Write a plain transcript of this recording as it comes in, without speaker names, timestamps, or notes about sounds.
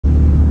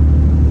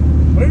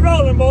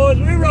rolling,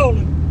 boys. We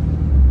rolling.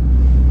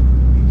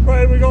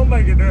 Pray we're gonna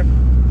make it there.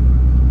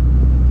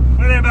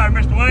 What about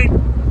Mr. Wayne?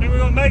 Think we're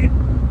gonna make it?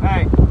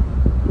 Hey,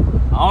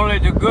 only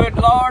the good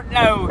Lord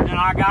knows, and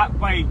I got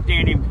faith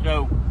in him,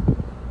 so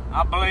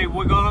I believe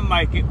we're gonna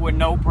make it with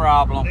no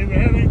problem. Did we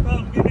have any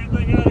problems getting that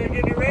thing out of there,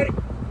 getting it ready?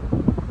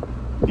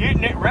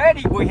 Getting it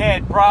ready, we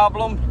had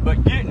problems,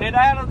 but getting it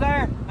out of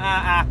there,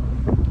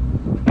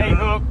 He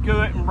hooked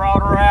to it and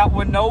brought her out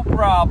with no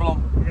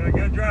problem. We got a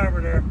good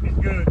driver there. He's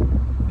good.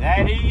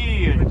 That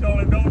he is. We told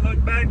him don't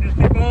look back, just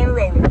keep on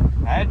rolling.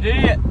 That's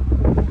it.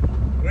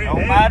 No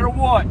matter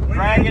what,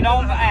 drag it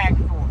on the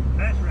axle.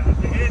 That's right.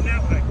 We're heading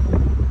that way.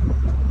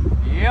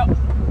 Yep.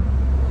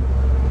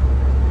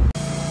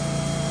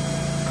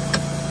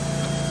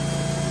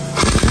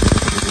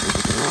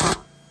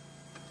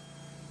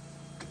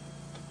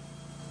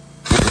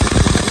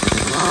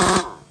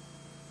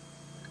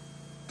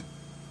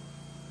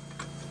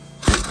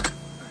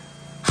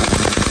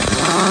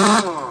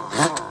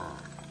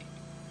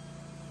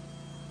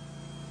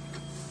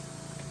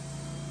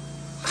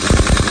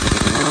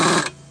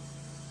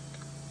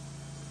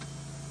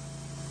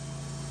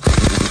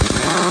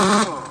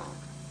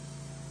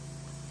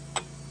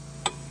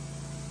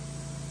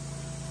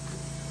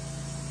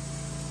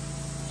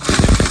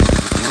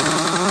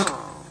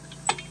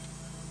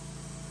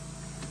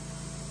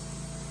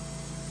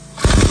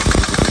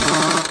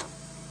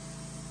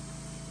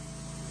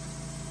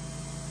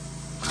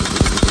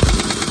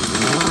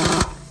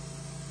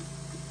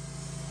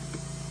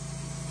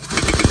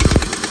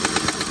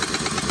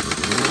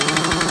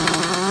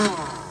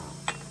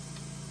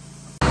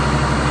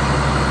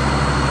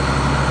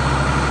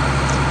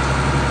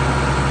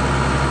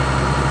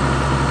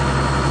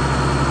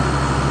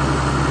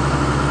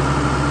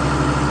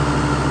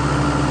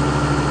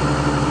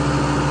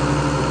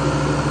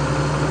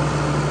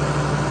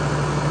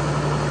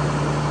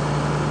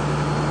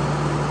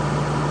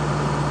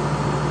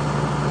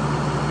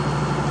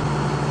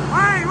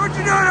 What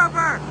you doing up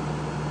there?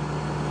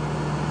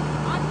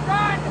 I'm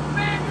trying to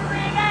figure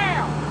it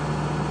out.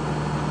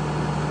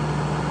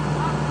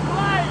 I'm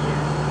playing.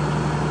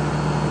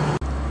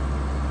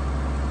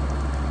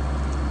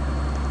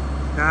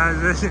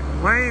 Guys,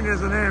 Wayne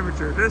is an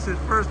amateur. This is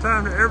first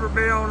time to ever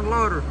be on a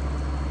loader.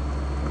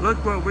 But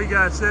look what we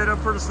got set up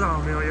for the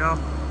sawmill, y'all.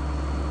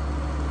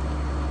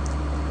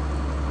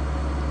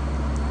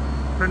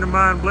 A friend of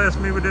mine blessed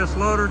me with this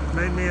loader.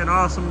 Made me an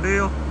awesome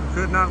deal.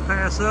 Could not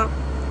pass up.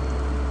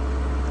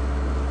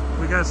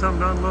 We got something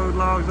to unload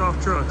logs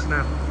off trucks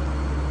now.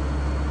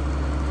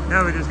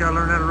 Now we just gotta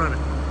learn how to run it.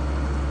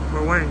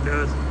 Well, Wayne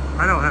does.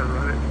 I know how to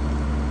run it.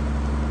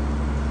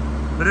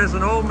 But it's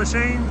an old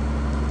machine.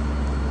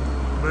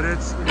 But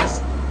it's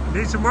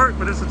needs some work,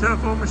 but it's a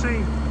tough old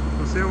machine.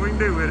 We'll see what we can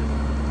do with it.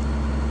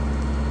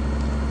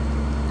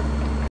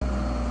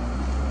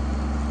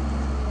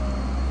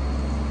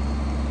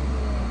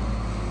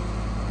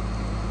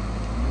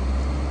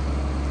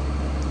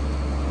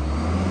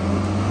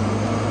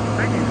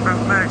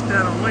 About maxed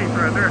out on length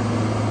right there.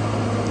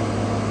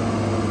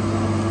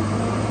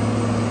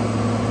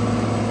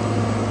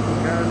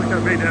 Guys, look how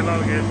big that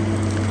log is.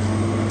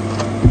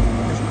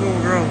 It's full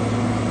grown.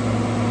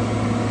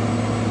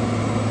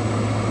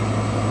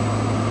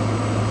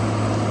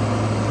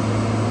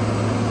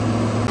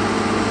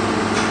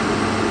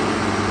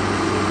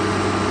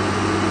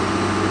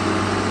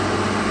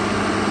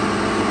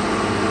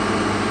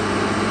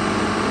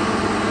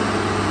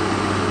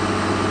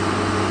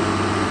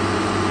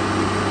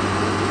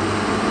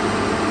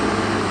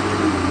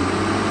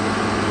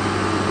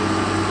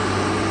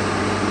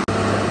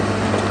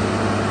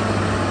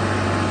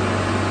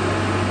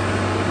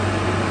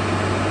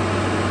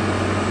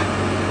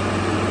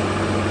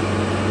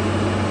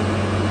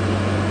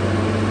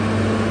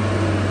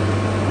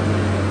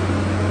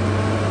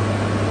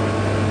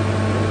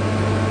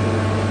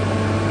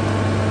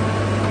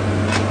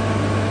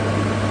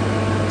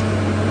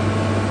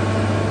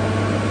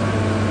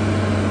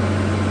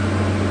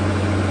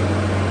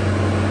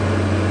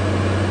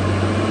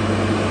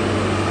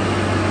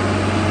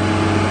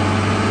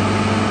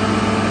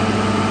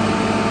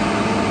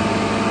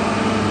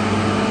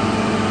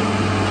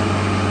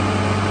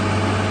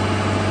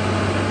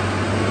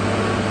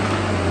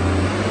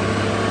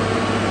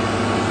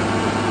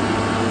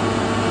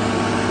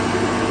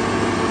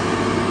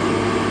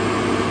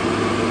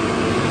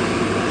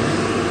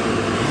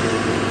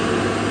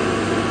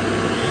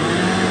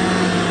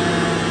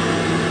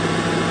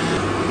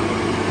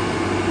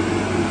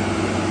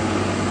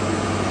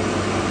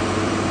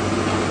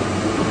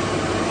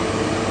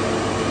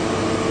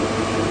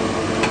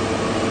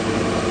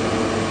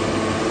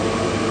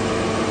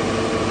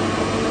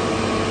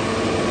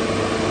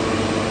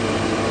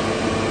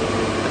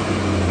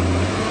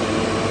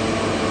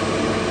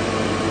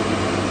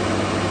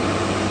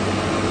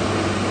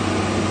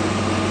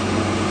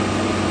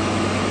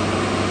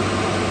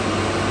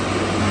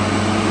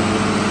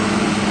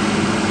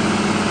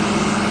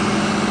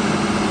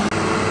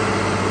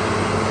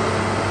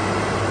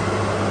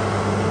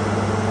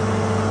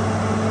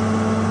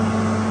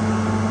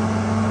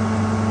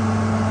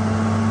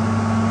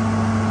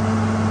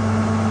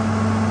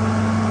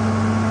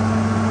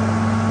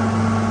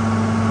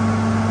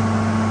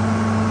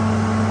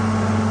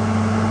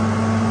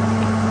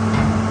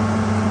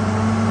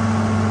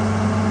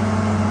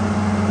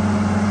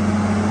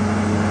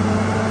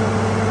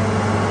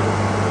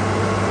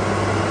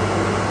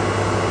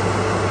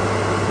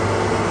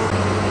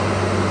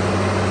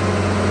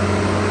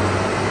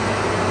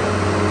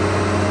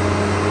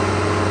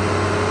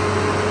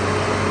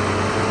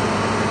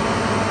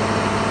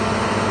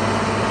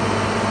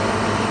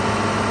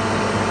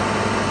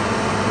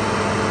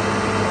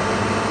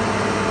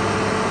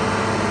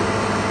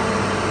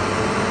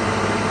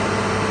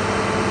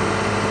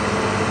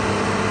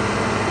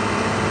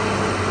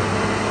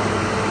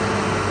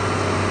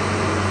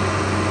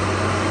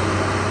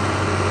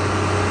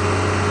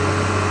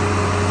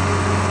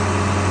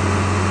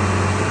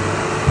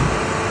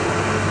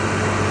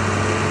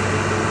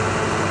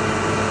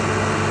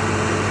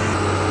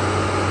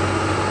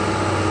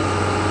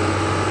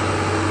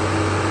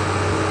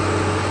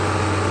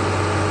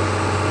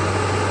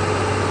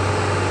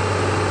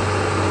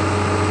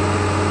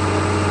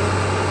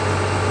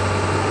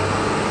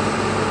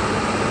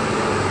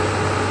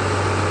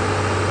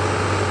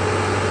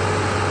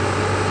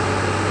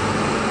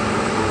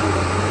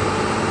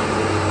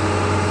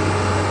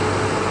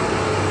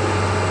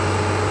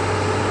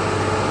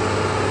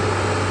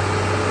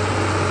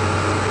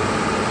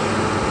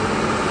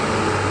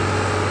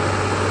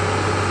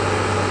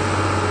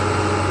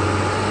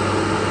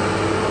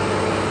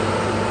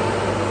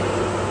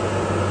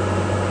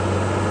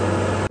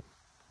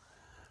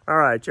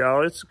 right,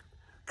 y'all, it's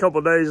a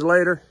couple days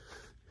later.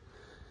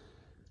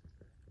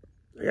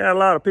 I got a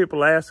lot of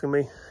people asking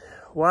me,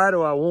 why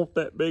do I want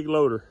that big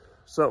loader?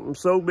 Something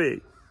so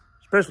big,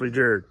 especially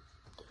Jared.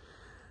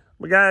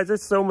 But guys,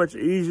 it's so much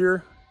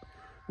easier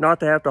not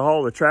to have to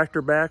haul the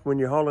tractor back when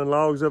you're hauling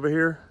logs over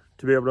here,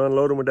 to be able to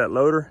unload them with that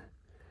loader.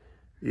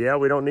 Yeah,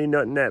 we don't need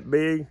nothing that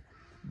big,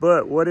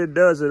 but what it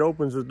does, it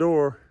opens the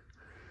door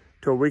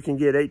to where we can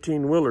get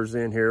 18-wheelers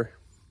in here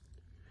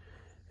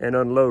and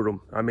unload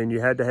them. I mean,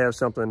 you had to have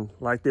something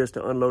like this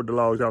to unload the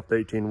logs off the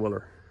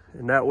 18-wheeler.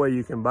 And that way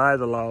you can buy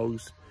the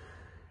logs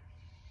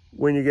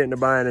when you get into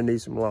buying and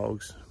need some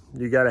logs.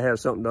 You got to have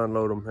something to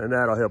unload them, and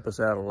that'll help us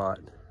out a lot.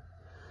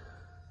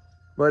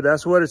 But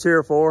that's what it's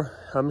here for.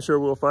 I'm sure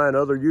we'll find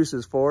other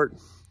uses for it.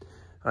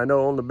 I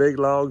know on the big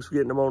logs,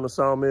 getting them on the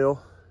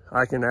sawmill,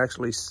 I can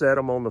actually set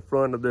them on the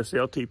front of this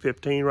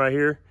LT15 right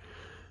here.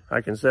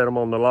 I can set them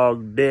on the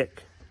log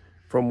deck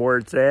from where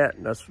it's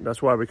at.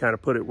 That's why we kind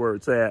of put it where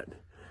it's at.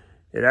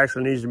 It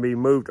actually needs to be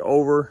moved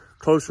over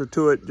closer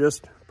to it,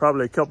 just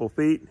probably a couple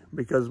feet,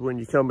 because when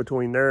you come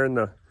between there and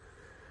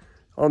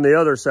on the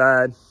other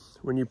side,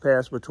 when you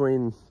pass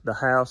between the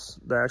house,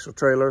 the actual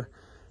trailer,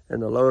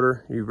 and the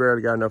loader, you've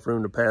barely got enough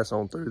room to pass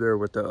on through there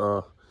with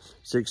the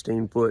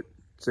 16-foot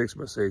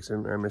 6x6.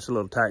 And I mean, it's a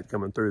little tight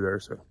coming through there.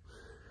 So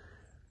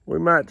we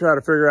might try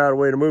to figure out a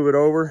way to move it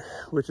over,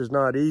 which is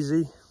not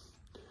easy.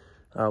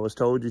 I was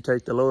told you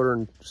take the loader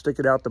and stick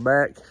it out the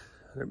back.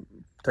 It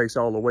takes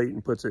all the weight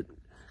and puts it,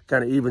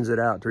 kind of evens it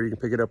out to you can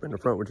pick it up in the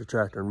front with your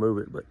tractor and move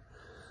it. But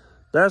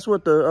that's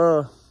what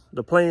the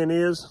plan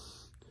is.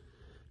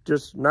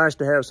 Just nice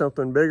to have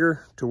something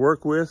bigger to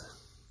work with.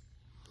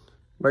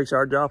 Makes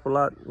our job a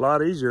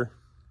lot easier.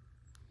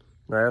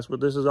 Now, that's what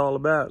this is all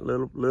about,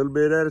 little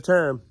bit at a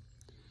time.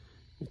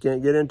 You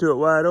can't get into it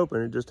wide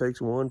open. It just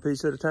takes one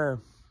piece at a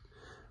time.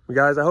 Well,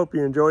 guys, I hope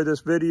you enjoyed this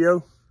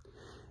video.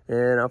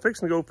 And I'm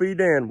fixing to go feed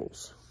the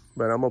animals,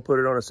 but I'm gonna put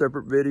it on a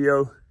separate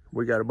video.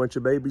 We got a bunch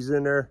of babies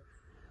in there.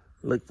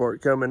 Look for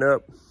it coming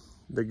up.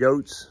 The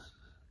goats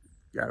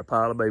got a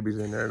pile of babies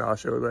in there, and I'll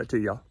show that to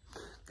y'all.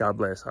 God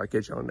bless. I'll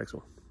catch you on the next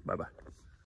one. Bye-bye.